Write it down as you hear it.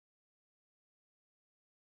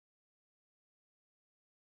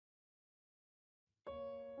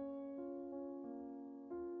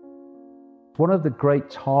one of the great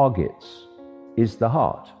targets is the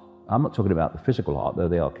heart. I'm not talking about the physical heart, though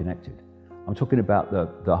they are connected. I'm talking about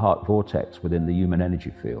the heart vortex within the human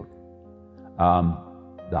energy field.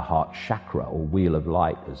 The heart chakra, or wheel of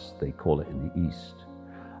light, as they call it in the East.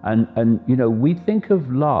 And you know, we think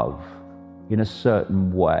of love in a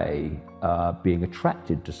certain way, being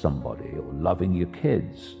attracted to somebody or loving your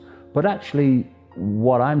kids. But actually,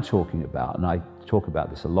 what I'm talking about, and I talk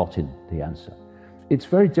about this a lot in the answer, it's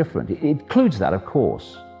very different. It includes that, of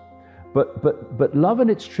course. But love in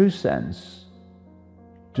its true sense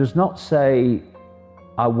does not say,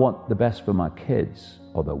 I want the best for my kids,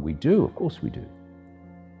 although we do, of course we do.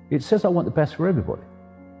 It says I want the best for everybody.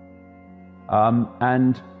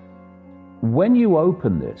 And when you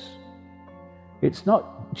open this, it's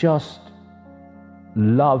not just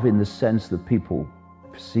love in the sense that people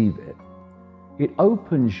perceive it. It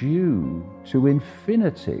opens you to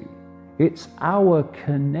infinity. It's our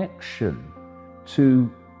connection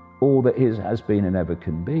to all that is, has been, and ever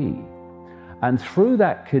can be. And through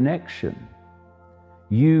that connection,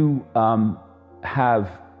 you have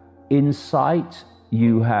insight,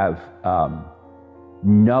 you have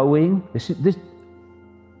knowing.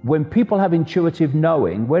 When people have intuitive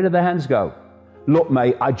knowing, where do their hands go? Look,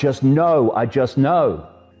 mate, I just know, I just know.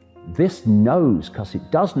 This knows because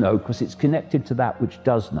it does know, because it's connected to that which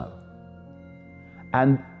does know.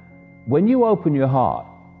 And when you open your heart,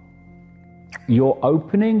 you're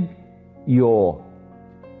opening your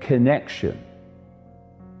connection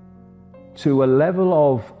to a level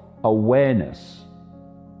of awareness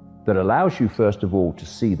that allows you, first of all, to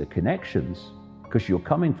see the connections, because you're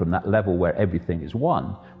coming from that level where everything is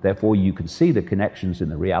one. Therefore, you can see the connections in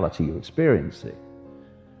the reality you're experiencing.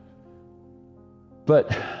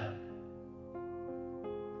 But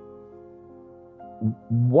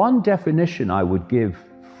one definition I would give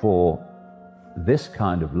for this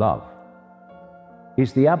kind of love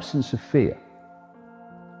is the absence of fear.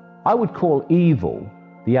 I would call evil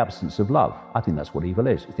the absence of love. I think that's what evil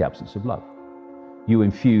is. It's the absence of love. You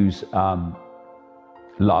infuse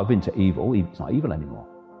love into evil, it's not evil anymore.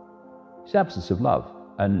 It's the absence of love.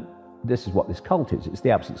 And this is what this cult is. It's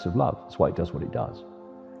the absence of love. That's why it does what it does.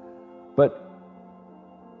 But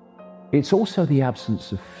it's also the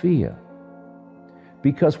absence of fear.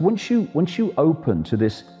 Because once you open to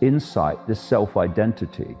this insight, this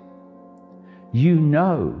self-identity, you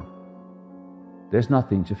know there's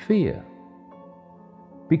nothing to fear.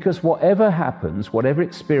 Because whatever happens, whatever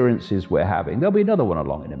experiences we're having, there'll be another one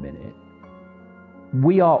along in a minute,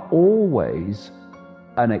 we are always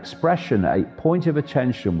an expression, a point of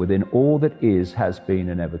attention within all that is, has been,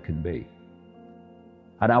 and ever can be.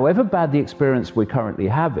 And however bad the experience we're currently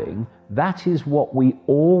having, that is what we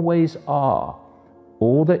always are.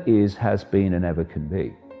 All that is, has been, and ever can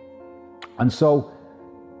be. And so,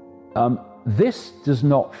 this does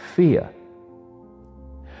not fear.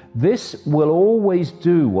 This will always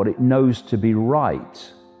do what it knows to be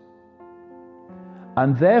right,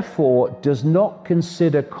 and therefore does not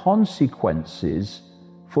consider consequences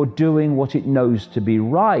for doing what it knows to be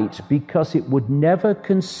right, because it would never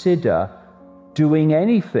consider doing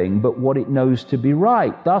anything but what it knows to be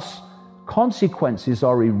right. Thus, consequences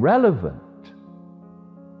are irrelevant.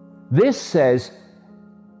 This says,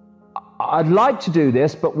 I'd like to do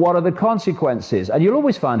this, but what are the consequences? And you'll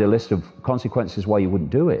always find a list of consequences why you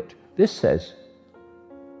wouldn't do it. This says,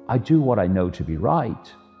 I do what I know to be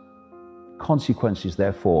right. Consequences,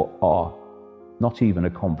 therefore, are not even a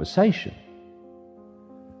conversation.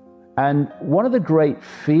 And one of the great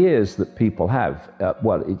fears that people have,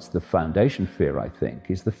 well, it's the foundation fear, I think,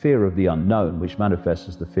 is the fear of the unknown, which manifests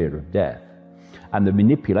as the fear of death. And the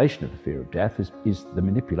manipulation of the fear of death is the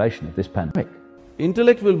manipulation of this pandemic.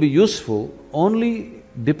 Intellect will be useful only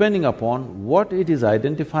depending upon what it is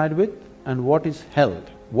identified with and what is held,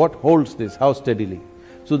 what holds this, how steadily.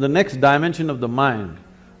 So the next dimension of the mind,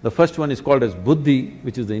 the first one is called as buddhi,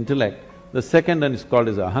 which is the intellect. The second one is called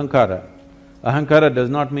as ahankara. Ahankara does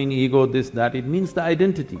not mean ego, this, that, it means the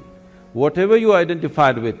identity. Whatever you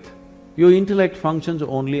identified with, your intellect functions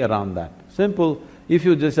only around that. Simple. If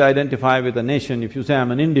you just identify with a nation, if you say,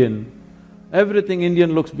 I'm an Indian, everything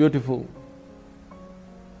Indian looks beautiful.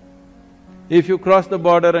 If you cross the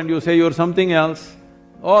border and you say you're something else,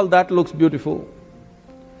 all that looks beautiful.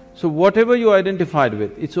 So whatever you identified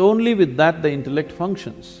with, it's only with that the intellect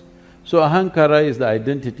functions. So ahankara is the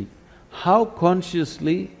identity. How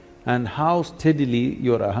consciously and how steadily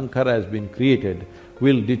your ahankara has been created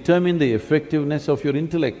will determine the effectiveness of your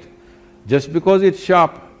intellect. Just because it's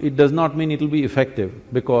sharp, it does not mean it'll be effective,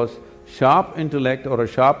 because sharp intellect or a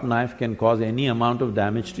sharp knife can cause any amount of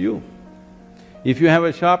damage to you. If you have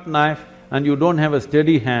a sharp knife and you don't have a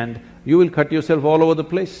steady hand, you will cut yourself all over the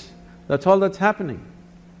place. That's all that's happening.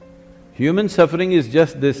 Human suffering is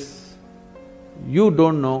just this. You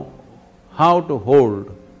don't know how to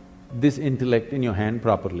hold this intellect in your hand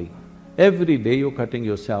properly. Every day you're cutting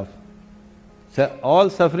yourself. All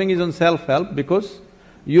suffering is on self-help because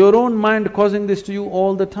your own mind causing this to you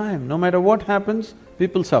all the time. No matter what happens,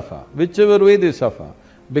 people suffer, whichever way they suffer,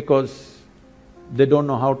 because they don't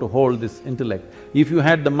know how to hold this intellect. If you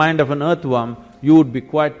had the mind of an earthworm, you would be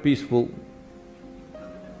quite peaceful.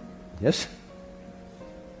 Yes?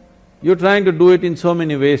 You're trying to do it in so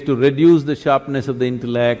many ways to reduce the sharpness of the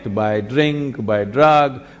intellect by drink, by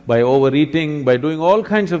drug, by overeating, by doing all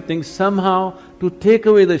kinds of things somehow to take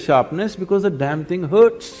away the sharpness because the damn thing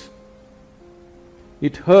hurts.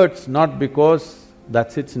 It hurts not because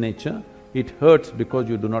that's its nature, it hurts because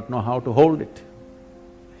you do not know how to hold it.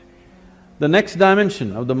 The next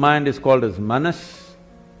dimension of the mind is called as manas,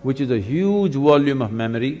 which is a huge volume of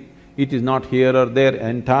memory. It is not here or there,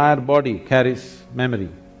 entire body carries memory.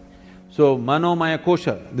 So, manomaya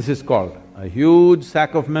kosha, this is called a huge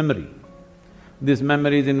sack of memory. This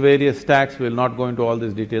memory is in various stacks, we'll not go into all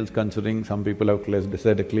these details considering some people have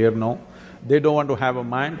said a clear no. They don't want to have a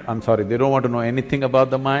mind, I'm sorry, they don't want to know anything about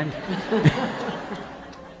the mind.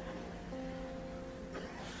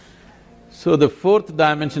 So the fourth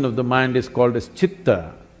dimension of the mind is called as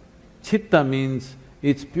chitta. Chitta means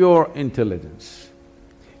it's pure intelligence.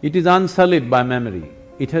 It is unsullied by memory.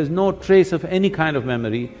 It has no trace of any kind of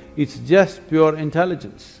memory, it's just pure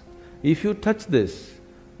intelligence. If you touch this,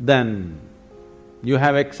 then you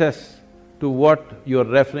have access to what you're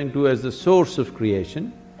referring to as the source of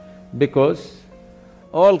creation, because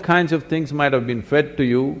all kinds of things might have been fed to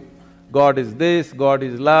you. God is this, God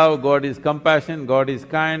is love, God is compassion, God is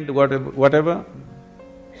kind, whatever.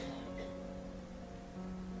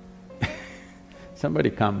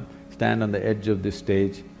 Somebody come, stand on the edge of this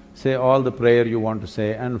stage, say all the prayer you want to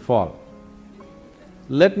say and fall.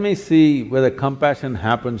 Let me see whether compassion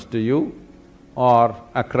happens to you or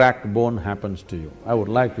a cracked bone happens to you. I would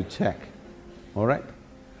like to check, all right?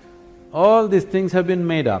 All these things have been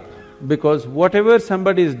made up because whatever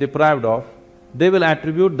somebody is deprived of, they will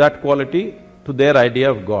attribute that quality to their idea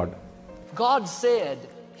of God. God said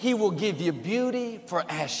He will give you beauty for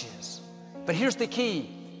ashes. But here's the key,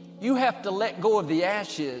 you have to let go of the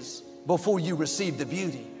ashes before you receive the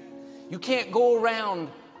beauty. You can't go around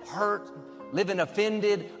hurt, living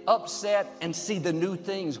offended, upset, and see the new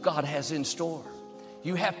things God has in store.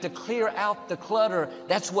 You have to clear out the clutter.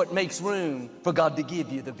 That's what makes room for God to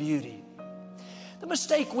give you the beauty. The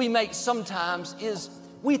mistake we make sometimes is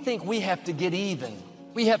we think we have to get even.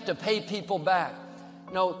 We have to pay people back.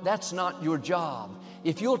 No, that's not your job.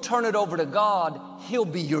 If you'll turn it over to God, He'll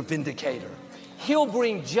be your vindicator. He'll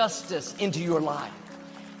bring justice into your life.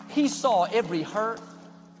 He saw every hurt,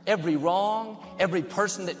 every wrong, every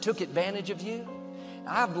person that took advantage of you.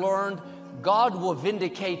 I've learned God will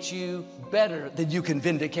vindicate you better than you can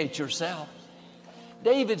vindicate yourself.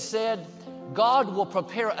 David said, God will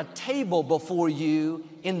prepare a table before you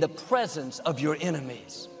in the presence of your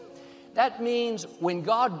enemies. That means when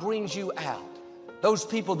God brings you out, those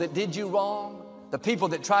people that did you wrong, the people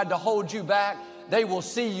that tried to hold you back, they will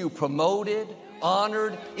see you promoted,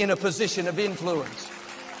 honored, in a position of influence.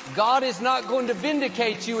 God is not going to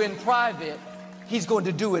vindicate you in private, He's going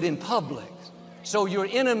to do it in public. So your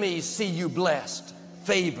enemies see you blessed,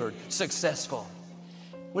 favored, successful.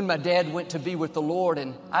 When my dad went to be with the Lord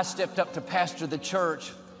and I stepped up to pastor the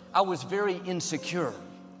church, I was very insecure.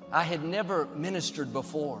 I had never ministered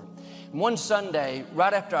before. One Sunday,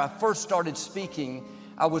 right after I first started speaking,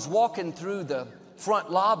 I was walking through the front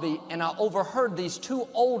lobby and I overheard these two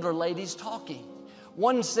older ladies talking.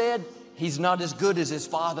 One said, "He's not as good as his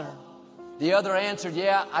father." The other answered,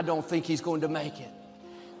 "Yeah, I don't think he's going to make it."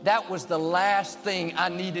 That was the last thing I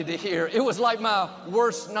needed to hear. It was like my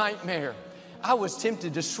worst nightmare. I was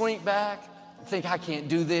tempted to shrink back, think I can't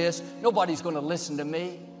do this, nobody's going to listen to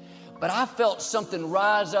me. But I felt something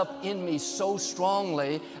rise up in me so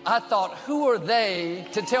strongly, I thought, who are they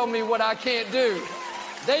to tell me what I can't do?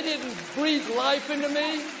 They didn't breathe life into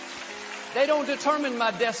me. They don't determine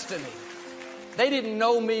my destiny. They didn't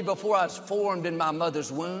know me before I was formed in my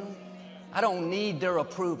mother's womb. I don't need their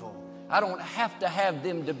approval. I don't have to have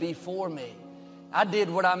them to be for me. I did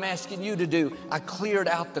what I'm asking you to do. I cleared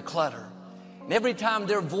out the clutter. And every time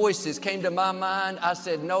their voices came to my mind, I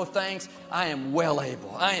said, no thanks, I am well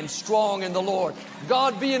able. I am strong in the Lord.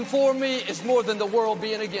 God being for me is more than the world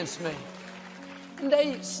being against me. And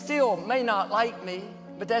they still may not like me,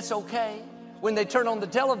 but that's okay. When they turn on the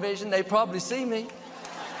television, they probably see me.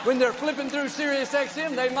 When they're flipping through Sirius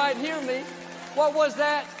XM, they might hear me. What was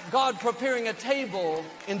that? God preparing a table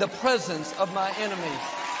in the presence of my enemies.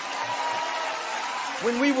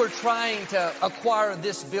 When we were trying to acquire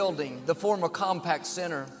this building, the former Compaq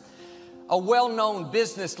Center, a well-known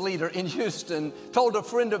business leader in Houston told a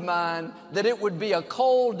friend of mine that it would be a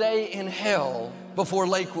cold day in hell before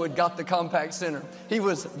Lakewood got the Compaq Center. He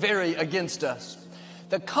was very against us.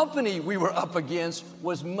 The company we were up against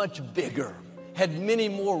was much bigger, had many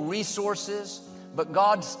more resources, but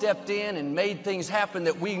God stepped in and made things happen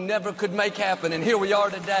that we never could make happen, and here we are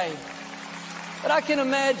today. But I can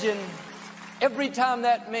imagine every time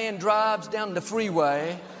that man drives down the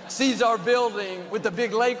freeway, sees our building with the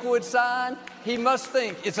big Lakewood sign, he must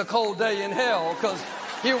think it's a cold day in hell, because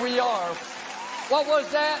here we are. What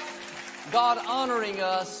was that? God honoring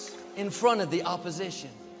us in front of the opposition.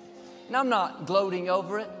 And I'm not gloating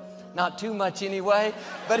over it, not too much anyway,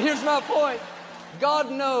 but here's my point.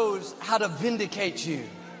 God knows how to vindicate you.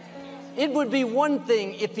 It would be one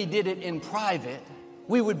thing if He did it in private.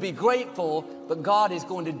 We would be grateful, but God is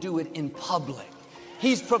going to do it in public.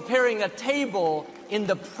 He's preparing a table in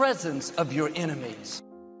the presence of your enemies.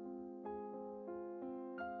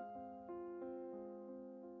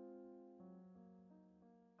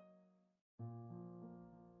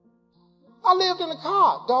 I lived in a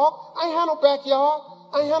car, dog. I ain't had no backyard.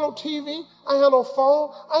 I ain't had no TV. I ain't had no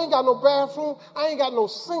phone. I ain't got no bathroom. I ain't got no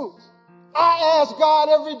sink. I asked God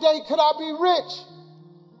every day, could I be rich?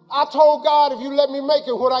 I told God, if you let me make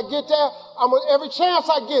it, when I get there, every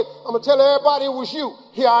chance I get, I'm going to tell everybody it was you.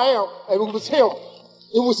 Here I am. And it was him.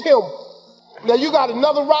 It was him. Now you got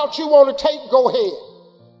another route you want to take, go ahead.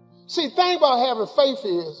 See, the thing about having faith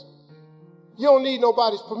is you don't need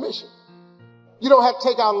nobody's permission. You don't have to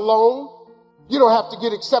take out a loan. You don't have to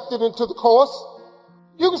get accepted into the course.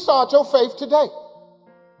 You can start your faith today.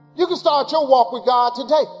 You can start your walk with God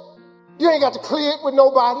today. You ain't got to clear it with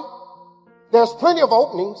nobody. There's plenty of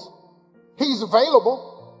openings. He's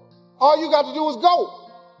available. All you got to do is go.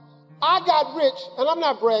 I got rich, and I'm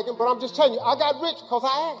not bragging, but I'm just telling you, I got rich because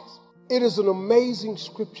I asked. It is an amazing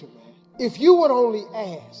scripture, man. If you would only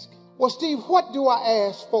ask, well, Steve, what do I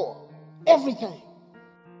ask for? Everything.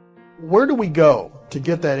 Where do we go to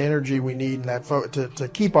get that energy we need and that to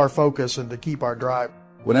keep our focus and to keep our drive?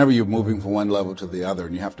 Whenever you're moving from one level to the other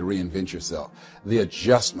and you have to reinvent yourself, the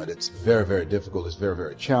adjustment, it's very, very difficult. It's very,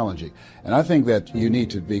 very challenging. And I think that you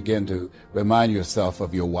need to begin to remind yourself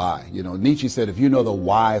of your why. You know, Nietzsche said, if you know the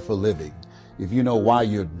why for living, if you know why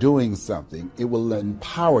you're doing something, it will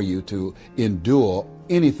empower you to endure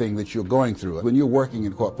anything that you're going through. When you're working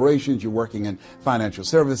in corporations, you're working in financial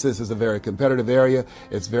services, it's a very competitive area.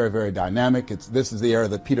 It's very, very dynamic. This is the era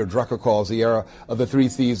that Peter Drucker calls the era of the 3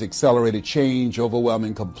 C's: accelerated change,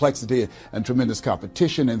 overwhelming complexity, and tremendous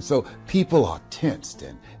competition. And so people are tensed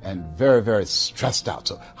and very, very stressed out.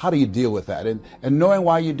 So how do you deal with that? And knowing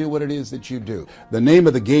why you do what it is that you do. The name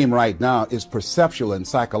of the game right now is perceptual and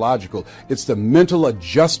psychological. It's the mental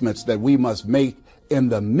adjustments that we must make in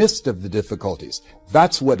the midst of the difficulties.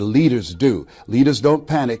 That's what leaders do. Leaders don't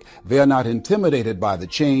panic. They're not intimidated by the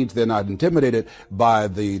change. They're not intimidated by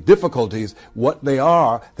the difficulties. What they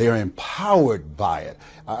are empowered by it.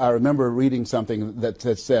 I remember reading something that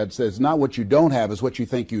says not what you don't have is what you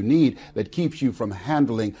think you need that keeps you from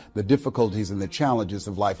handling the difficulties and the challenges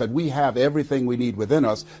of life. And we have everything we need within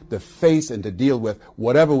us to face and to deal with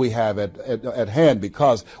whatever we have at hand,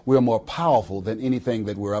 because we're more powerful than anything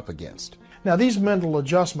that we're up against. Now, these mental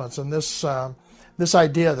adjustments and this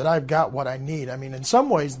idea that I've got what I need, I mean, in some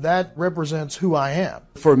ways that represents who I am.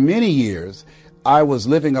 For many years, I was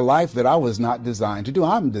living a life that I was not designed to do.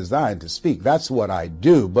 I'm designed to speak. That's what I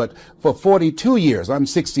do. But for 42 years, I'm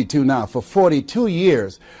 62 now, for 42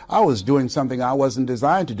 years, I was doing something I wasn't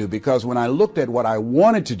designed to do, because when I looked at what I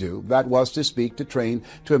wanted to do, that was to speak, to train,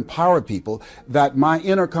 to empower people, that my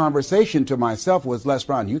inner conversation to myself was, Les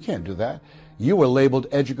Brown, you can't do that. You were labeled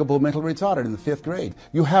educable mental retarded in the 5th grade.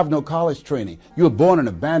 You have no college training. You were born in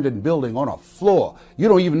an abandoned building on a floor. You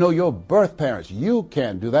don't even know your birth parents. You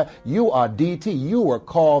can't do that. You are DT. You were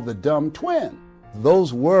called the dumb twin.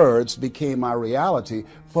 Those words became my reality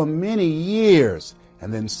for many years.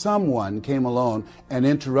 And then someone came along and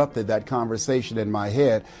interrupted that conversation in my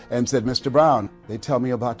head and said, Mr. Brown, they tell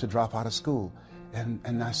me about to drop out of school.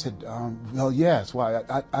 And I said, well, yes. Why?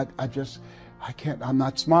 I can't, I'm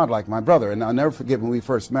not smart like my brother. And I'll never forget when we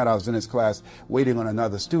first met, I was in his class waiting on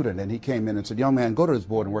another student, and he came in and said, young man, go to this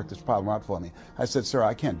board and work this problem out for me. I said, sir,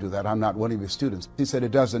 I can't do that. I'm not one of your students. He said,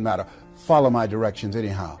 it doesn't matter. Follow my directions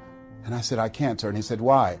anyhow. And I said, I can't, sir. And he said,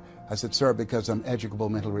 why? I said, sir, because I'm educable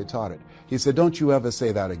mental retarded. He said, don't you ever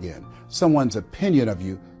say that again. Someone's opinion of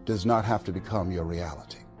you does not have to become your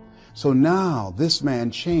reality. So now this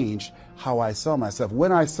man changed how I saw myself.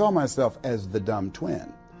 When I saw myself as the dumb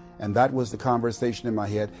twin, and that was the conversation in my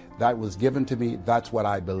head, that was given to me, that's what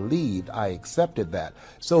I believed, I accepted that.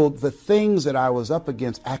 So the things that I was up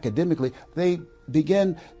against academically, they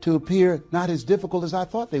began to appear not as difficult as I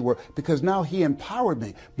thought they were, because now he empowered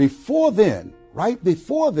me. Before then, right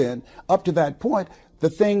before then, up to that point, the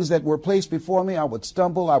things that were placed before me, I would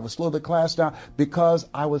stumble, I would slow the class down because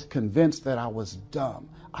I was convinced that I was dumb.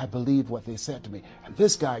 I believed what they said to me. And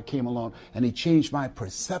this guy came along and he changed my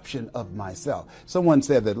perception of myself. Someone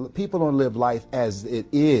said that people don't live life as it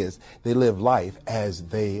is, they live life as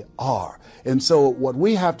they are. And so what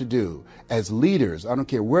we have to do as leaders, I don't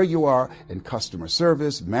care where you are in customer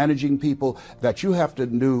service, managing people, that you have to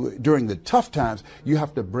do during the tough times, you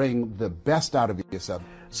have to bring the best out of yourself.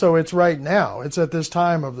 So it's right now. It's at this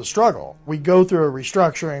time of the struggle. We go through a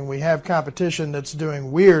restructuring. We have competition that's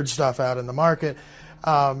doing weird stuff out in the market.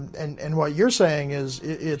 And what you're saying is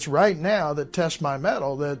it's right now that tests my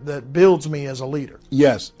mettle, that builds me as a leader.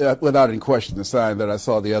 Yes, without any question. The sign that I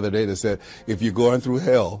saw the other day that said, if you're going through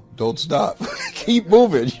hell, don't stop. Keep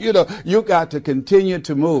moving. You know, you got to continue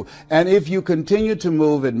to move. And if you continue to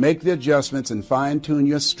move and make the adjustments and fine-tune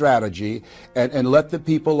your strategy and let the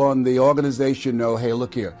people on the organization know, hey,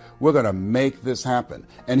 look here, we're going to make this happen.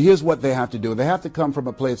 And here's what they have to do. They have to come from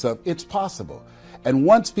a place of, it's possible. And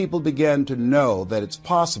once people begin to know that it's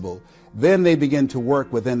possible, then they begin to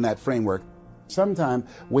work within that framework. Sometimes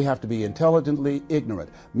we have to be intelligently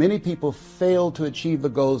ignorant. Many people fail to achieve the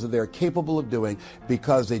goals that they're capable of doing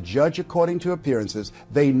because they judge according to appearances,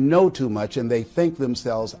 they know too much, and they think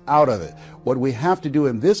themselves out of it. What we have to do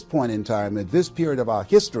in this point in time, at this period of our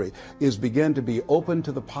history, is begin to be open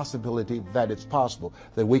to the possibility that it's possible,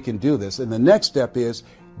 that we can do this. And the next step is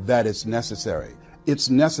that it's necessary.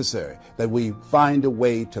 It's necessary that we find a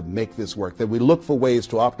way to make this work, that we look for ways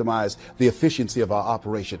to optimize the efficiency of our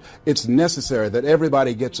operation. It's necessary that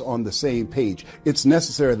everybody gets on the same page. It's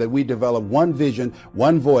necessary that we develop one vision,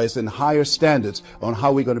 one voice, and higher standards on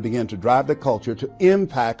how we're going to begin to drive the culture, to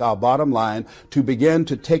impact our bottom line, to begin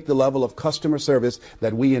to take the level of customer service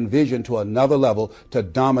that we envision to another level to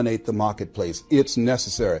dominate the marketplace. It's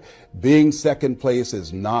necessary. Being second place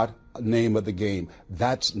is not name of the game.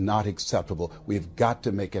 That's not acceptable. We've got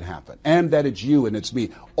to make it happen. And that it's you and it's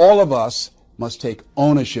me. All of us must take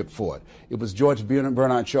ownership for it. It was George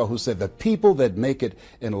Bernard Shaw who said the people that make it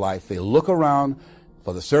in life, they look around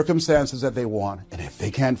for the circumstances that they want, and if they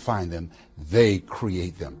can't find them, they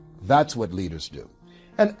create them. That's what leaders do.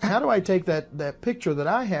 And how do I take that picture that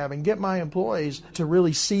I have and get my employees to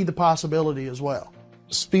really see the possibility as well?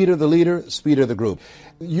 Speed of the leader, speed of the group.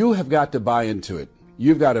 You have got to buy into it.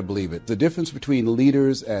 You've got to believe it. The difference between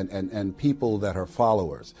leaders and people that are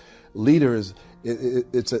followers. Leaders,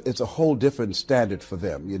 it's a whole different standard for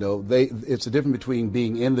them. You know, it's a difference between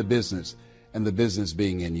being in the business and the business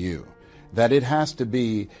being in you. That it has to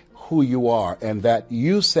be who you are and that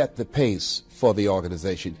you set the pace for the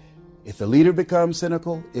organization. If the leader becomes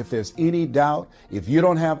cynical, if there's any doubt, if you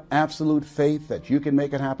don't have absolute faith that you can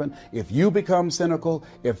make it happen, if you become cynical,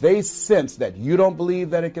 if they sense that you don't believe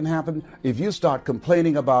that it can happen, if you start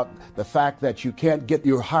complaining about the fact that you can't get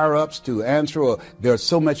your higher-ups to answer, or there's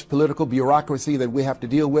so much political bureaucracy that we have to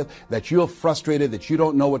deal with, that you're frustrated, that you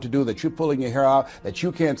don't know what to do, that you're pulling your hair out, that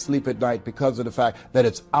you can't sleep at night because of the fact that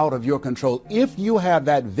it's out of your control. If you have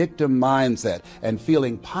that victim mindset and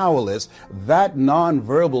feeling powerless, that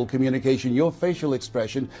nonverbal communication, your facial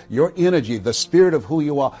expression, your energy, the spirit of who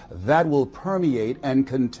you are, that will permeate and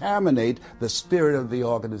contaminate the spirit of the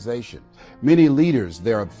organization. Many leaders,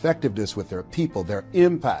 their effectiveness with their people, their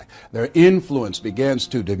impact, their influence begins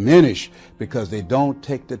to diminish because they don't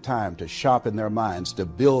take the time to sharpen their minds, to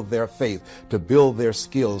build their faith, to build their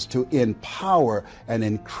skills, to empower and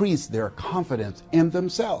increase their confidence in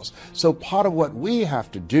themselves. So part of what we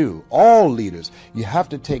have to do, all leaders, you have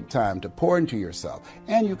to take time to pour into yourself.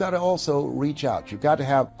 And you've got to also reach out. You've got to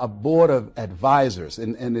have a board of advisors,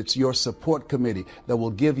 and it's your support committee that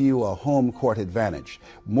will give you a home court advantage.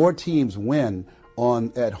 More teams win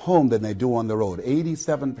at home than they do on the road.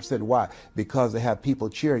 87%. Why? Because they have people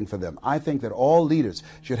cheering for them. I think that all leaders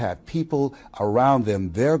should have people around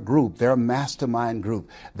them, their group, their mastermind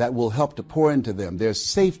group, that will help to pour into them. There's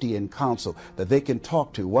safety and counsel that they can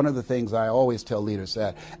talk to. One of the things I always tell leaders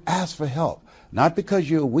that ask for help, not because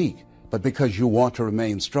you're weak, but because you want to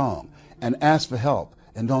remain strong. And ask for help,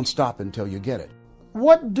 and don't stop until you get it.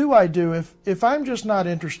 What do I do if I'm just not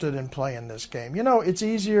interested in playing this game? You know, it's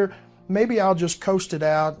easier maybe I'll just coast it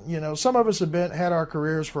out. Some of us have had our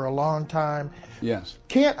careers for a long time. Yes.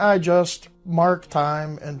 Can't I just mark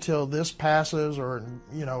time until this passes, or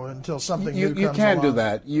until something new comes along? You can do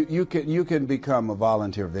that. You can become a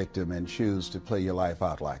volunteer victim and choose to play your life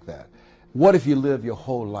out like that. What if you live your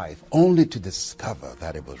whole life only to discover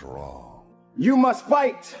that it was wrong? You must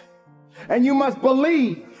fight, and you must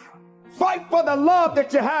believe. Fight for the love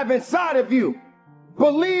that you have inside of you.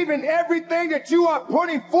 Believe in everything that you are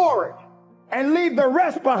putting forward, and leave the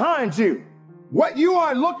rest behind you. What you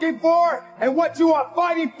are looking for and what you are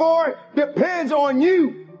fighting for depends on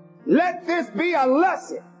you. Let this be a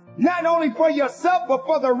lesson, not only for yourself, but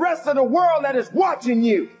for the rest of the world that is watching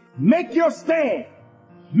you. Make your stand.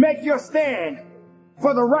 Make your stand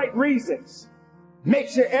for the right reasons. Make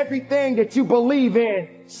sure everything that you believe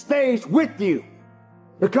in stays with you.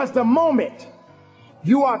 Because the moment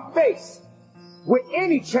you are faced with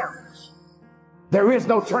any challenge, there is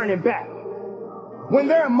no turning back. When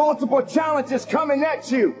there are multiple challenges coming at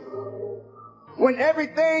you, when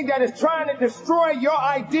everything that is trying to destroy your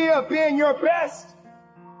idea of being your best,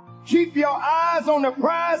 keep your eyes on the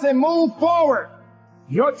prize and move forward.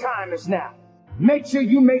 Your time is now. Make sure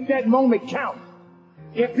you make that moment count.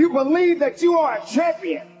 If you believe that you are a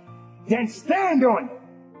champion, then stand on it,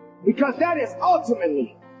 because that is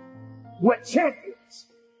ultimately what champions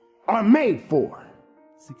are made for.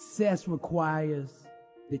 Success requires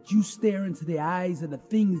that you stare into the eyes of the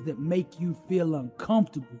things that make you feel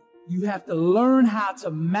uncomfortable. You have to learn how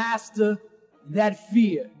to master that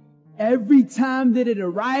fear. Every time that it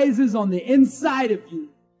arises on the inside of you,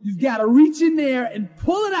 you've got to reach in there and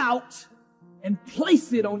pull it out and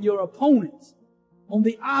place it on your opponent, on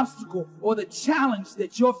the obstacle or the challenge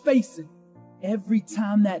that you're facing. Every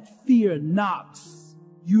time that fear knocks,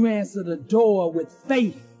 you answer the door with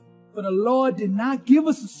faith. For the Lord did not give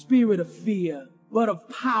us a spirit of fear, but of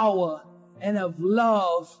power and of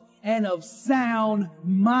love and of sound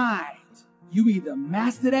mind. You either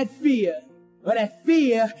master that fear, or that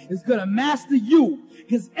fear is going to master you.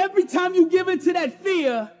 Because every time you give into that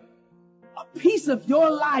fear, a piece of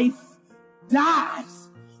your life dies.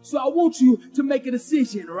 So I want you to make a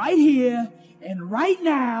decision right here and right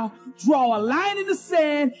now. Draw a line in the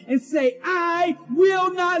sand and say, I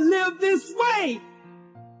will not live this way.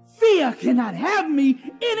 Fear cannot have me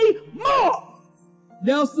anymore.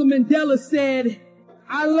 Nelson Mandela said,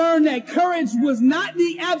 I learned that courage was not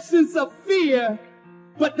the absence of fear,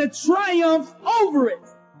 but the triumph over it.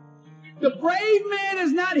 The brave man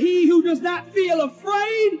is not he who does not feel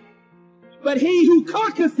afraid, but he who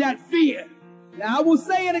conquers that fear. Now I will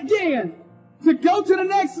say it again. To go to the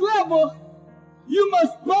next level, you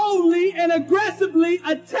must boldly and aggressively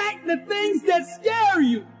attack the things that scare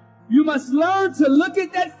you. You must learn to look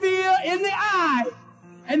at that fear in the eye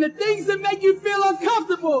and the things that make you feel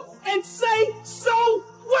uncomfortable and say, so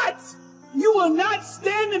what? You will not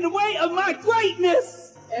stand in the way of my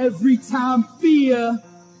greatness. Every time fear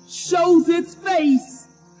shows its face,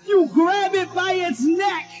 you grab it by its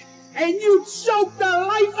neck and you choke the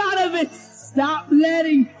life out of it. Stop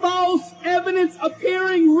letting false evidence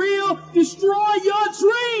appearing real destroy your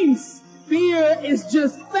dreams. Fear is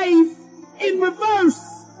just faith in reverse.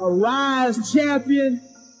 Arise, champion.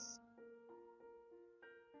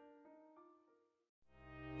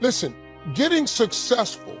 Listen, getting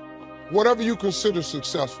successful, whatever you consider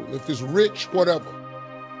successful, if it's rich, whatever,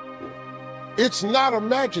 it's not a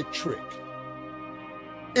magic trick.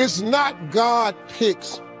 It's not God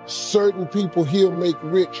picks certain people he'll make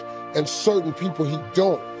rich and certain people he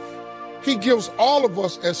don't. He gives all of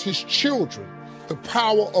us as his children the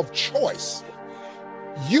power of choice.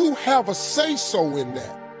 You have a say-so in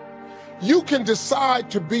that. You can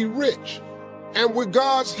decide to be rich, and with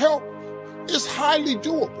God's help, it's highly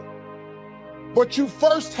doable. But you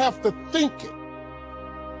first have to think it.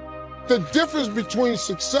 The difference between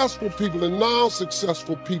successful people and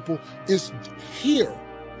non-successful people is here.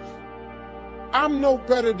 I'm no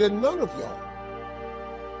better than none of y'all.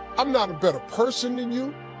 I'm not a better person than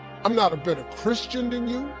you. I'm not a better Christian than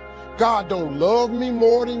you. God don't love me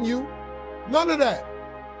more than you. None of that.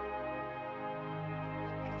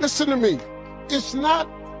 Listen to me. It's not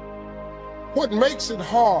what makes it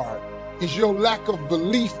hard is your lack of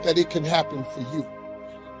belief that it can happen for you.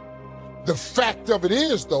 The fact of it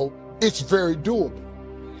is, though, it's very doable.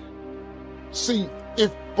 See,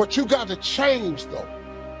 but you got to change, though.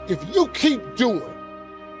 If you keep doing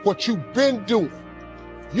what you've been doing,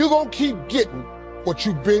 you're going to keep getting what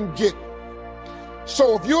you've been getting.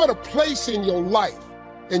 So if you're at a place in your life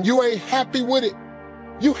and you ain't happy with it,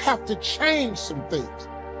 you have to change some things.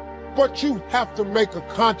 But you have to make a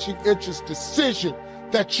conscientious decision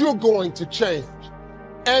that you're going to change.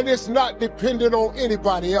 And it's not dependent on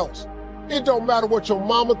anybody else. It don't matter what your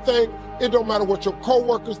mama think. It don't matter what your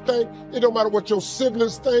coworkers think. It don't matter what your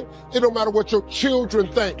siblings think. It don't matter what your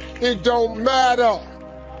children think. It don't matter.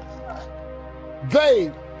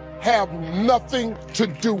 They have nothing to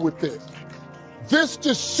do with it. This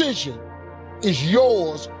decision is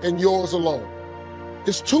yours and yours alone.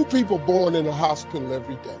 It's two people born in a hospital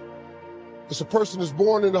every day. It's a person that's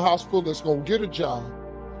born in a hospital that's going to get a job,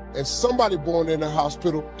 and somebody born in a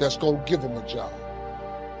hospital that's going to give them a job.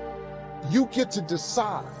 You get to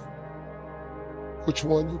decide which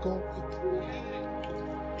one you're going to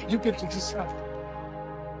pick. You get to decide.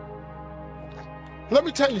 Let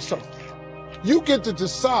me tell you something. You get to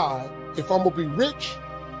decide if I'm going to be rich,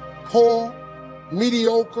 poor,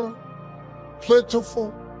 mediocre,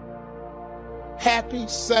 plentiful, happy,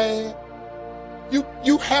 sad.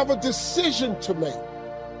 You have a decision to make.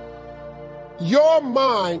 Your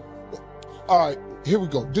mind, all right, here we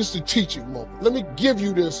go. This is the teaching moment. Let me give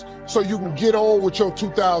you this so you can get on with your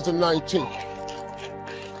 2019.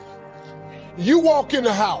 You walk in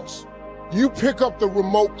the house, you pick up the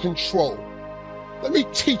remote control. Let me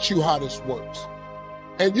teach you how this works.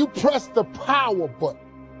 And you press the power button.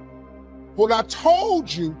 When I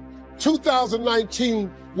told you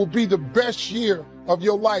 2019 will be the best year of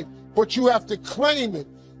your life, but you have to claim it.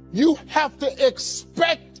 You have to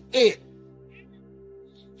expect it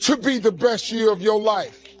to be the best year of your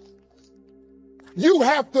life. You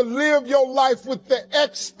have to live your life with the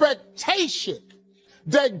expectation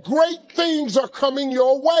that great things are coming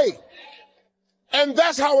your way. And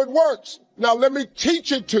that's how it works. Now let me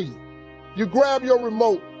teach it to you. You grab your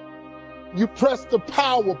remote, you press the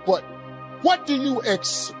power button. What do you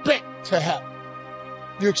expect to happen?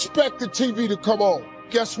 You expect the TV to come on.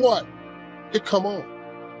 Guess what? It come on.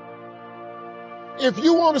 If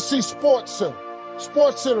you want to see Sports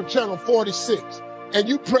Center channel 46, and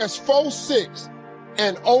you press 46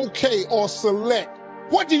 and OK or select,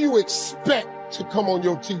 what do you expect to come on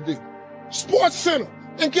your TV? Sports Center.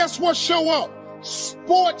 And guess what show up?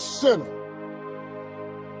 Sports Center.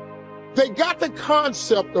 They got the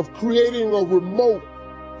concept of creating a remote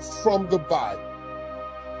from the Bible.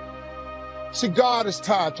 See, God is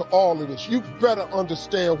tied to all of this. You better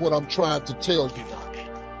understand what I'm trying to tell you now.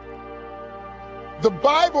 The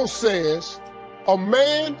Bible says, a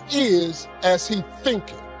man is as he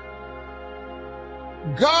thinketh.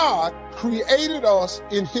 God created us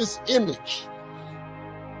in his image.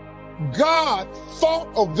 God thought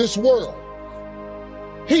of this world.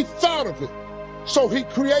 He thought of it, so he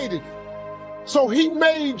created it. So he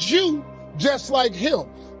made you just like him,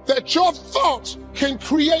 that your thoughts can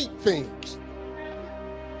create things.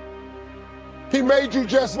 He made you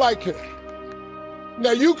just like him.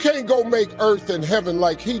 Now you can't go make earth and heaven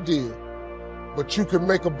like he did, but you can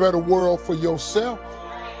make a better world for yourself.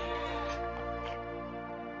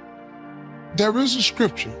 There is a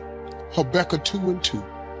scripture, Habakkuk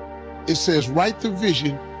 2:2. It says, write the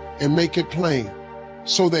vision and make it plain,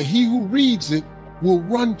 so that he who reads it will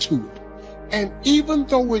run to it. And even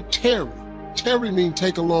though it tarry means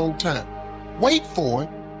take a long time, wait for it,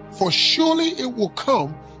 for surely it will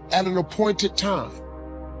come at an appointed time.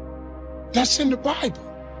 That's in the Bible.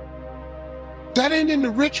 That ain't in the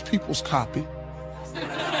rich people's copy.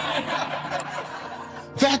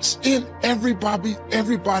 That's in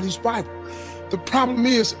everybody's Bible. The problem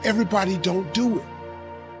is everybody don't do it.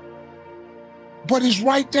 But it's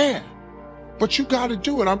right there. But you got to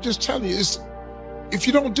do it. I'm just telling you, if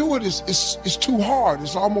you don't do it, it's too hard.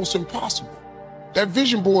 It's almost impossible. That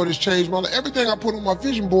vision board has changed my life. Everything I put on my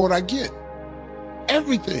vision board, I get.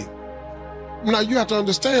 Everything. Now, you have to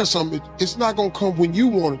understand something. It's not going to come when you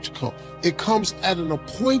want it to come. It comes at an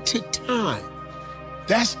appointed time.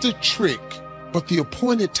 That's the trick. But the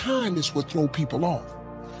appointed time is what throws people off.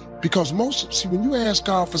 Because when you ask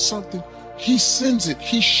God for something, he sends it,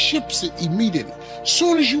 he ships it immediately.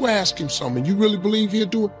 Soon as you ask him something, you really believe he'll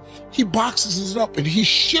do it, he boxes it up and he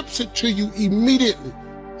ships it to you immediately.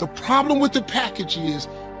 The problem with the package is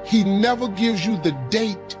he never gives you the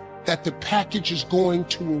date that the package is going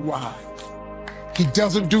to arrive. He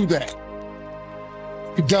doesn't do that.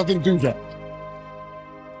 He doesn't do that.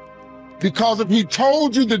 Because if he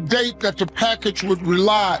told you the date that the package would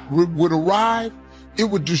arrive, it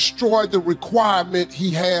would destroy the requirement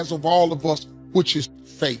he has of all of us, which is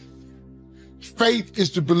faith. Faith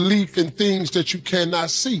is the belief in things that you cannot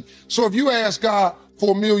see. So if you ask God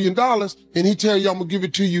for $1 million and he tell you, I'm gonna give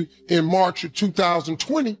it to you in March of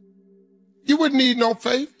 2020, you wouldn't need no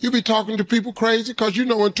faith. You'd be talking to people crazy because you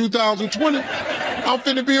know in 2020, I'm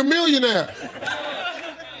finna be a millionaire.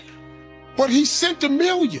 But he sent $1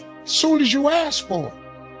 million as soon as you asked for it.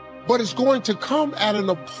 but it's going to come at an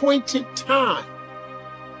appointed time.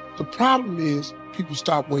 The problem is people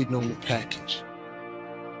stop waiting on the package.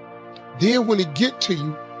 Then when it get to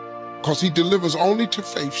you, because he delivers only to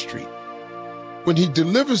Faith Street, when he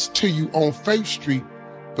delivers to you on Faith Street,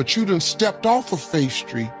 but you done stepped off of Faith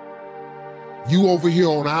Street, you over here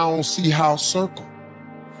on I don't see how circle.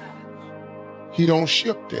 He don't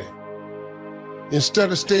ship there.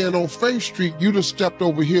 Instead of staying on Faith Street, you done stepped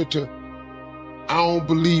over here to I don't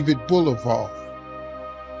believe it Boulevard,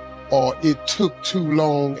 or it took too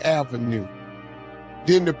long Avenue.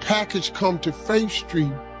 Then the package come to Faith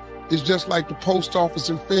Street. It's just like the post office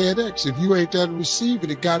and FedEx. If you ain't there to receive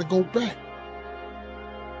it, it gotta go back.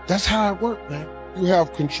 That's how it works, man. You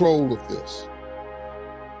have control of this.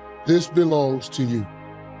 This belongs to you.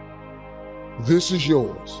 This is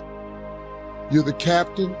yours. You're the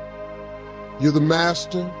captain, you're the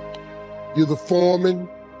master, you're the foreman,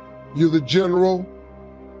 you're the general,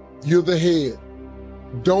 you're the head.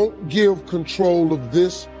 Don't give control of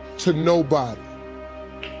this to nobody,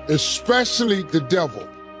 especially the devil.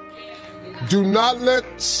 Do not let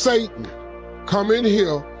Satan come in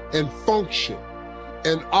here and function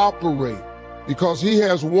and operate, because he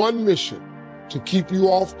has one mission: to keep you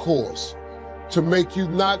off course, to make you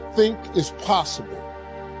not think it's possible,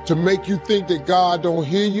 to make you think that God don't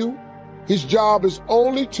hear you. His job is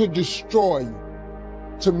only to destroy you,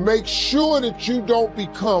 to make sure that you don't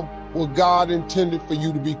become what God intended for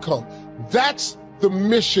you to become. That's the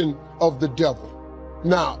mission of the devil.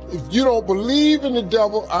 Now, if you don't believe in the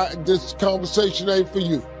devil, this conversation ain't for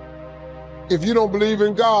you. If you don't believe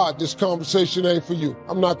in God, this conversation ain't for you.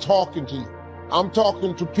 I'm not talking to you. I'm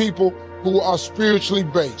talking to people who are spiritually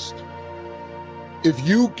based. If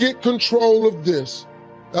you get control of this,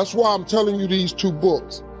 that's why I'm telling you these two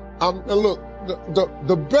books. And look,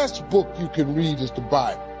 the best book you can read is the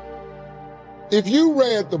Bible. If you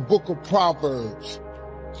read the book of Proverbs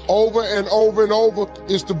over and over and over,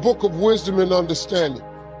 it's the book of wisdom and understanding.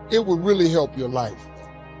 It would really help your life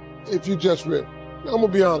if you just read. I'm gonna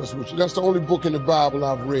be honest with you. That's the only book in the Bible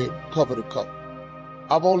I've read cover to cover.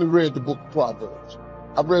 I've only read the book of Proverbs.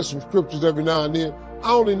 I've read some scriptures every now and then.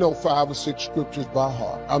 I only know 5 or 6 scriptures by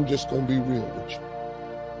heart. I'm just gonna be real with you.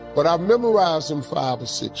 But I've memorized them 5 or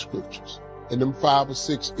 6 scriptures, and them 5 or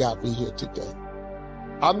 6 got me here today.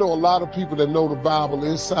 I know a lot of people that know the Bible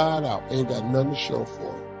inside out ain't got nothing to show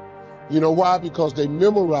for it. You know why? Because they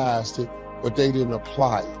memorized it, but they didn't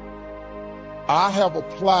apply it. I have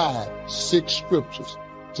applied 6 scriptures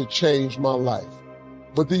to change my life.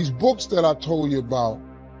 But these books that I told you about,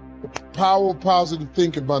 The Power of Positive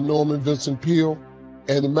Thinking by Norman Vincent Peale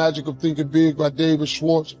and The Magic of Thinking Big by David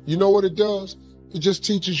Schwartz, you know what it does? It just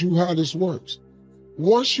teaches you how this works.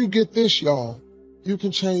 Once you get this, y'all, you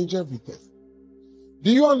can change everything.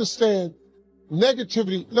 Do you understand?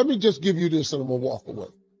 Negativity, let me just give you this and I'm gonna walk away.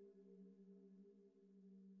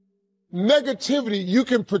 Negativity, you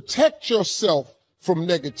can protect yourself from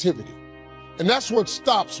negativity. And that's what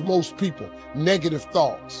stops most people, negative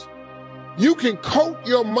thoughts. You can coat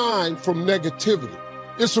your mind from negativity.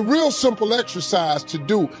 It's a real simple exercise to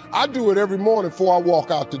do. I do it every morning before I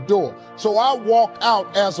walk out the door. So I walk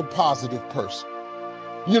out as a positive person.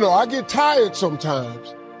 You know, I get tired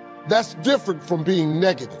sometimes. That's different from being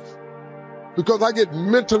negative, because I get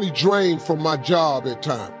mentally drained from my job at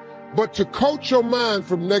times. But to coat your mind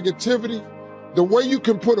from negativity, the way you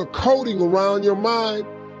can put a coating around your mind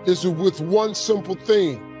is with one simple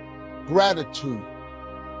thing: gratitude.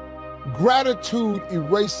 Gratitude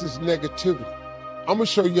erases negativity. I'm gonna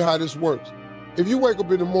show you how this works. If you wake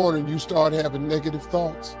up in the morning and you start having negative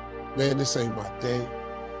thoughts, man, this ain't my day.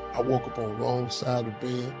 I woke up on the wrong side of the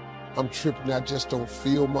bed. I'm tripping, I just don't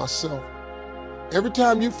feel myself. Every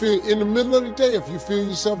time you feel, in the middle of the day, if you feel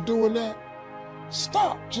yourself doing that,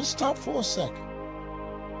 stop, just stop for a second.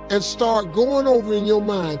 And start going over in your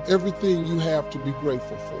mind everything you have to be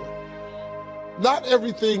grateful for. Not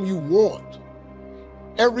everything you want,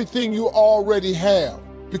 everything you already have.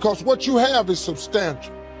 Because what you have is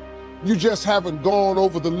substantial. You just haven't gone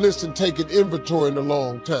over the list and taken inventory in a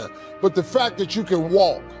long time. But the fact that you can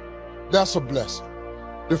walk, that's a blessing.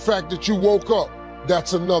 The fact that you woke up,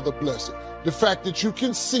 that's another blessing. The fact that you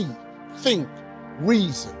can see, think,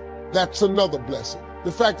 reason, that's another blessing.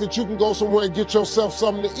 The fact that you can go somewhere and get yourself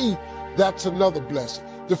something to eat, that's another blessing.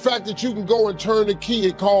 The fact that you can go and turn the key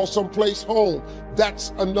and call someplace home,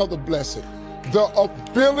 that's another blessing. The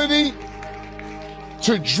ability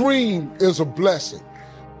to dream is a blessing.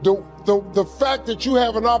 The fact that you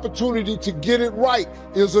have an opportunity to get it right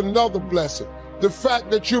is another blessing. The fact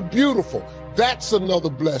that you're beautiful, that's another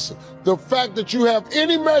blessing. The fact that you have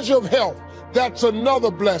any measure of health, That's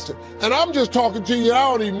another blessing. And I'm just talking to you,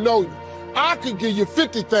 I don't even know you. I could give you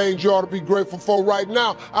 50 things you ought to be grateful for right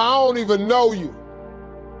now. I don't even know you.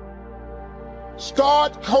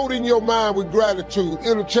 Start coating your mind with gratitude.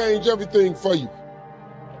 It'll change everything for you.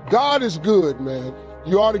 God is good, man.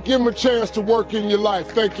 You ought to give him a chance to work in your life.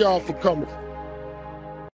 Thank y'all for coming.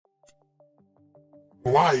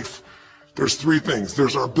 Life, there's three things.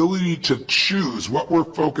 There's our ability to choose what we're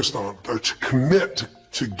focused on, or to commit,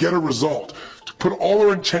 to get a result, to put all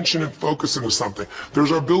our intention and focus into something.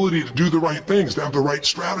 There's our ability to do the right things, to have the right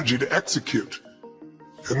strategy to execute.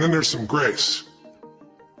 And then there's some grace.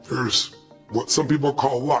 There's what some people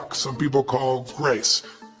call luck, some people call grace.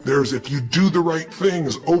 There's if you do the right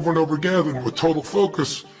things over and over again and with total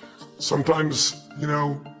focus, sometimes,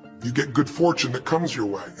 you get good fortune that comes your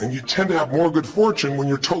way. And you tend to have more good fortune when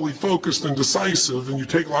you're totally focused and decisive and you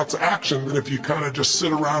take lots of action than if you kind of just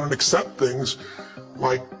sit around and accept things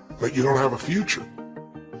like you don't have a future.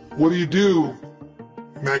 What do you do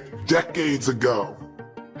decades ago,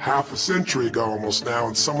 half a century ago almost now,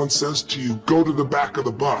 and someone says to you, go to the back of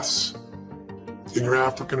the bus, and you're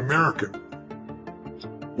African American?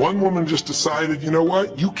 One woman just decided, you know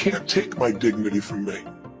what, you can't take my dignity from me.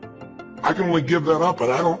 I can only give that up,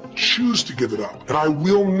 and I don't choose to give it up, and I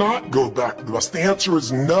will not go back to the bus. The answer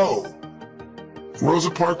is no.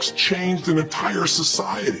 Rosa Parks changed an entire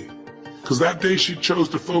society because that day she chose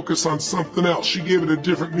to focus on something else. She gave it a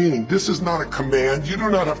different meaning. This is not a command. You do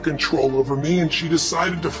not have control over me, and she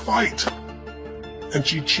decided to fight. And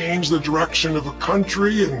she changed the direction of a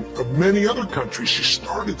country and of many other countries. She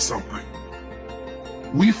started something.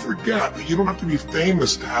 We forget that you don't have to be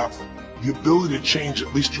famous to have the ability to change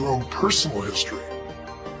at least your own personal history.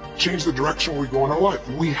 Change the direction we go in our life.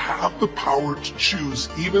 We have the power to choose,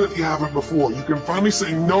 even if you haven't before. You can finally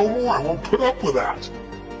say, no more, I won't put up with that.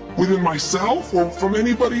 Within myself or from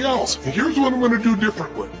anybody else. And here's what I'm going to do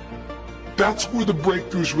differently. That's where the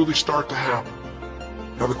breakthroughs really start to happen.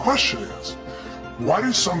 Now the question is, why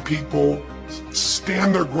do some people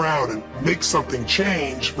stand their ground and make something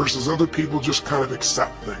change versus other people just kind of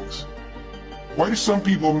accept things? Why do some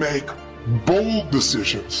people make bold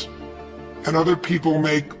decisions and other people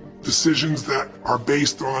make decisions that are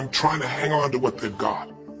based on trying to hang on to what they've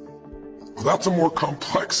got? Well, that's a more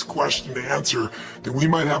complex question to answer than we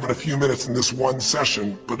might have in a few minutes in this one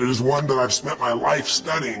session, but it is one that I've spent my life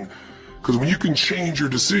studying. Because when you can change your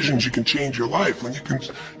decisions, you can change your life. When you can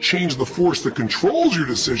change the force that controls your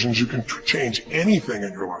decisions, you can change anything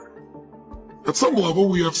in your life. At some level,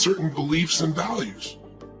 we have certain beliefs and values.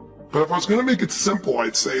 But if I was going to make it simple,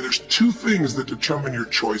 I'd say there's two things that determine your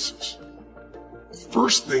choices. The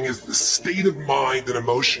first thing is the state of mind and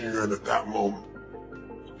emotion you're in at that moment.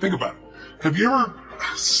 Think about it. Have you ever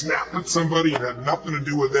snapped at somebody and had nothing to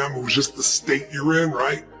do with them? It was just the state you're in,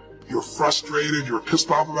 right? You're frustrated, you're pissed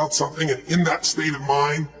off about something, and in that state of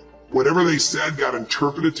mind, whatever they said got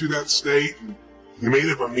interpreted to that state. You made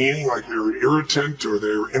it a meaning like they were irritant or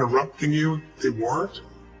they were interrupting you. They weren't.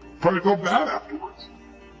 Probably felt bad afterwards.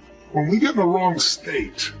 When we get in the wrong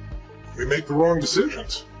state, we make the wrong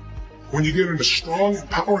decisions. When you get in a strong,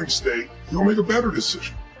 empowering state, you'll make a better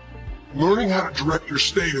decision. Learning how to direct your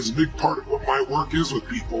state is a big part of what my work is with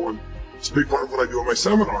people, and it's a big part of what I do in my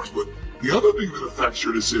seminars. But the other thing that affects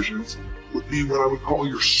your decisions would be what I would call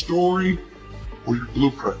your story or your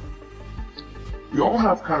blueprint. We all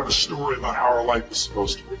have kind of a story about how our life is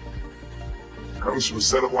supposed to be. It comes from a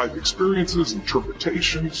set of life experiences,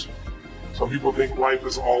 interpretations. Some people think life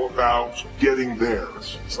is all about getting there.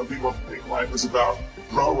 Some people think life is about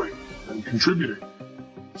growing and contributing.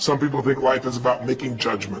 Some people think life is about making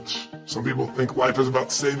judgments. Some people think life is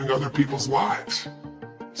about saving other people's lives.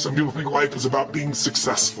 Some people think life is about being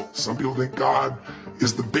successful. Some people think God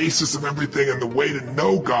is the basis of everything, and the way to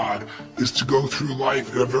know God is to go through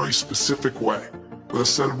life in a very specific way, with a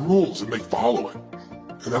set of rules, and they follow it.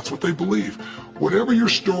 And that's what they believe. Whatever your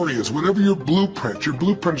story is, whatever your blueprint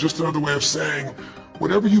is just another way of saying,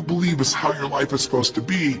 whatever you believe is how your life is supposed to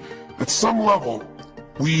be, at some level,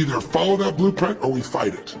 we either follow that blueprint or we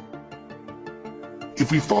fight it.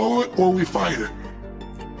 If we follow it or we fight it,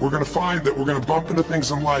 we're going to find that we're going to bump into things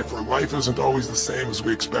in life where life isn't always the same as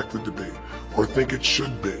we expect it to be, or think it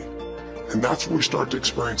should be. And that's where we start to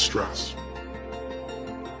experience stress.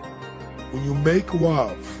 When you make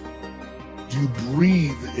love, do you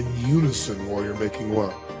breathe in unison while you're making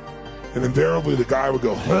love? And invariably the guy would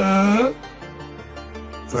go, huh?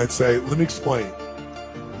 And I'd say, let me explain.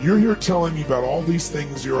 You're here telling me about all these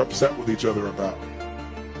things you're upset with each other about.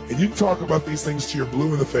 And you can talk about these things to your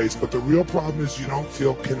blue in the face, but the real problem is you don't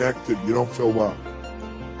feel connected, you don't feel loved.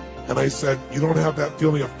 And I said, you don't have that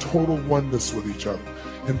feeling of total oneness with each other.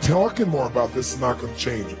 And talking more about this is not going to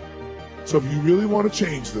change it. So if you really want to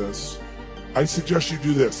change this, I suggest you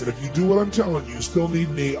do this. And if you do what I'm telling you, you still need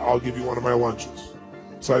me, I'll give you one of my lunches.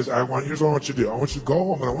 So here's what I want you to do. I want you to go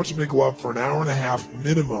home and I want you to make love for an hour and a half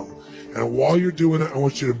minimum. And while you're doing it, I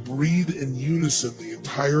want you to breathe in unison the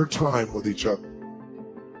entire time with each other.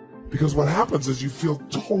 Because what happens is you feel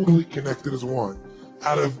totally connected as one.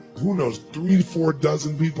 Out of, who knows, 3 to 4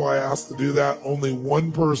 dozen people I asked to do that, only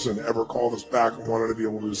one person ever called us back and wanted to be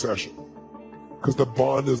able to do a session. Because the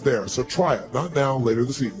bond is there. So try it. Not now, later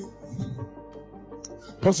this evening.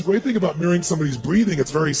 Plus, the great thing about mirroring somebody's breathing,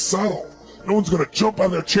 it's very subtle. No one's going to jump on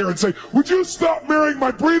their chair and say, "Would you stop mirroring my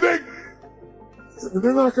breathing?"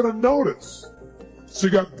 They're not going to notice. So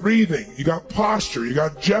you got breathing, you got posture, you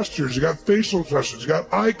got gestures, you got facial expressions, you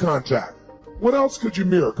got eye contact. What else could you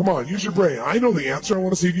mirror? Come on, use your brain. I know the answer. I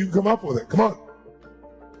want to see if you can come up with it. Come on.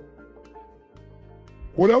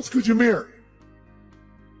 What else could you mirror?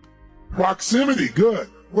 Proximity. Good.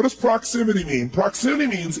 What does proximity mean? Proximity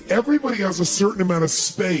means everybody has a certain amount of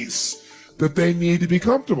space that they need to be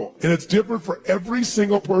comfortable. And it's different for every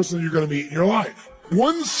single person you're going to meet in your life.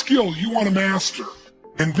 One skill you want to master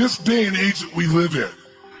in this day and age that we live in,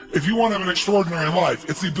 if you want to have an extraordinary life,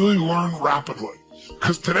 it's the ability to learn rapidly.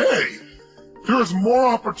 Because today, there is more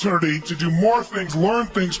opportunity to do more things, learn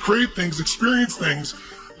things, create things, experience things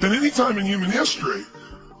than any time in human history.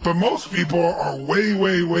 But most people are way,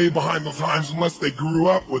 way, way behind the times unless they grew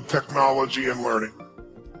up with technology and learning.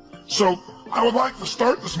 So I would like to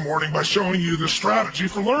start this morning by showing you the strategy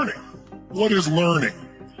for learning. What is learning?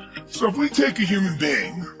 So if we take a human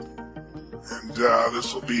being, and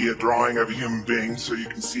this will be a drawing of a human being so you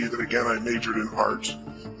can see that again I majored in art.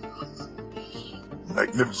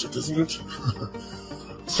 Magnificent, isn't it?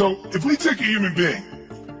 So if we take a human being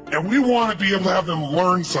and we want to be able to have them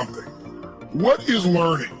learn something, what is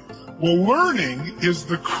learning? Well, learning is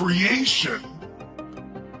the creation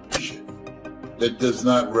that does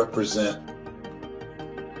not represent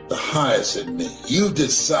the highest in me. You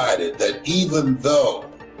decided that even though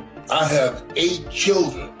I have 8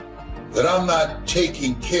 children that I'm not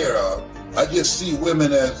taking care of, I just see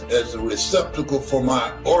women as a receptacle for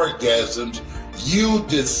my orgasms. You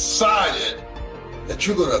decided that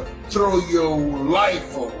you're going to throw your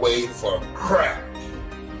life away for crap.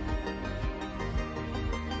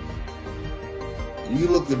 When you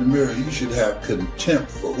look in the mirror, you should have contempt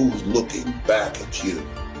for who's looking back at you.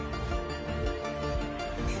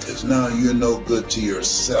 Because now you're no good to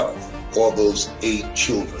yourself or those 8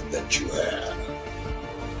 children that you have.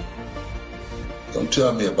 Don't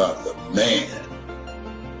tell me about the man.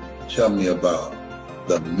 Tell me about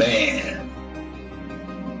the man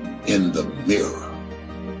in the mirror.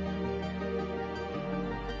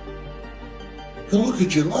 You look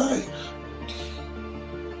at your life.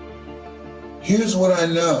 Here's what I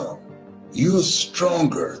know. You're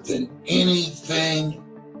stronger than anything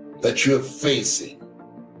that you're facing.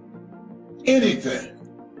 Anything.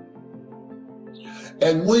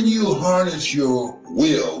 And when you harness your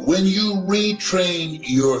will, when you retrain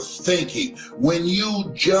your thinking, when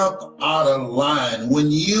you jump out of line, when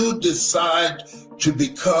you decide to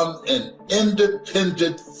become an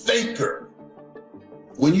independent thinker,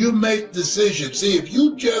 when you make decisions, see, if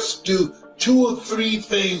you just do 2 or 3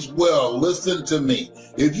 things well, listen to me,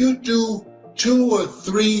 if you do 2 or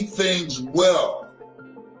 3 things well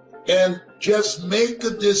and just make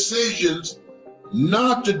the decisions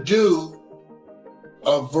not to do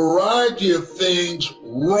a variety of things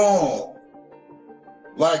wrong,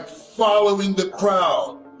 like following the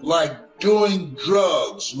crowd, like doing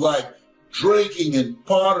drugs, like drinking and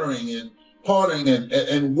partying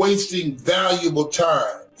and wasting valuable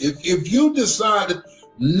time. If you decided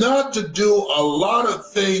not to do a lot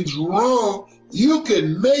of things wrong, you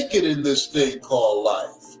can make it in this thing called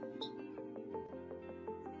life.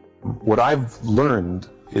 What I've learned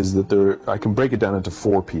is that I can break it down into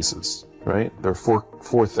 4 pieces. Right? There are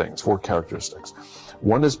four things, 4 characteristics.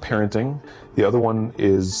 One is parenting, the other one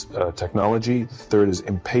is technology, the third is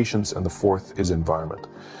impatience, and the 4th is environment.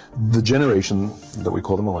 The generation that we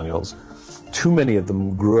call the millennials, too many of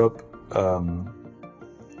them grew up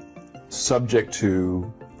subject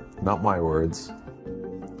to, not my words,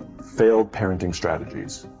 failed parenting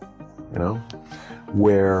strategies. You know,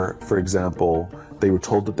 where, for example, they were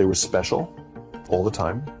told that they were special all the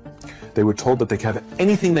time. They were told that they could have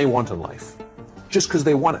anything they want in life, just because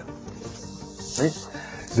they want it. Right?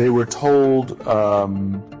 They were told,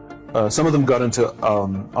 some of them got into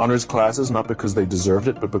honors classes, not because they deserved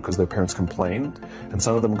it, but because their parents complained. And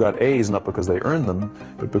some of them got A's, not because they earned them,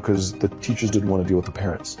 but because the teachers didn't want to deal with the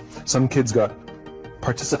parents. Some kids got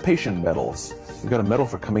participation medals. You got a medal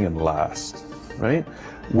for coming in last, right?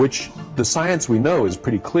 which the science we know is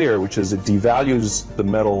pretty clear, which is it devalues the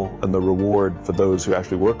medal and the reward for those who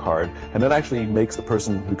actually work hard, and that actually makes the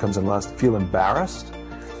person who comes in last feel embarrassed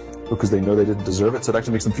because they know they didn't deserve it, so it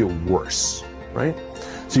actually makes them feel worse, right?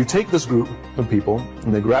 So you take this group of people,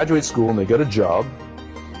 and they graduate school, and they get a job,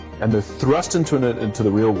 and they're thrust into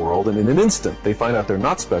the real world, and in an instant, they find out they're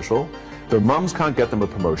not special, their moms can't get them a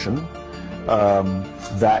promotion,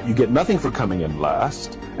 that you get nothing for coming in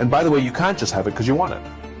last, and by the way, you can't just have it because you want it,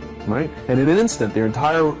 right? And in an instant, their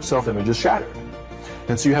entire self-image is shattered.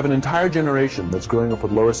 And so you have an entire generation that's growing up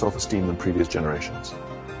with lower self-esteem than previous generations.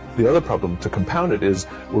 The other problem, to compound it, is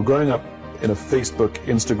we're growing up in a Facebook,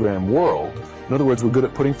 Instagram world. In other words, we're good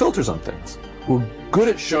at putting filters on things. We're good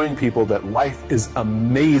at showing people that life is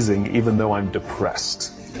amazing even though I'm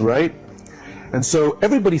depressed, right? And so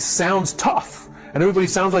everybody sounds tough, and everybody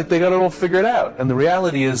sounds like they got it all figured out. And the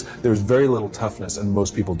reality is there's very little toughness, and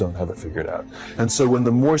most people don't have it figured out. And so when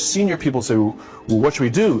the more senior people say, well, what should we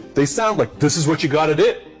do? They sound like, this is what you got to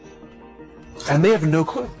do. And they have no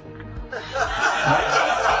clue.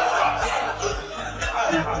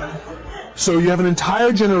 So you have an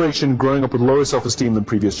entire generation growing up with lower self-esteem than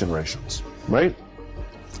previous generations, right?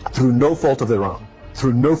 Through no fault of their own.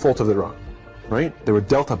 Through no fault of their own, right? They were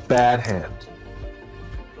dealt a bad hand.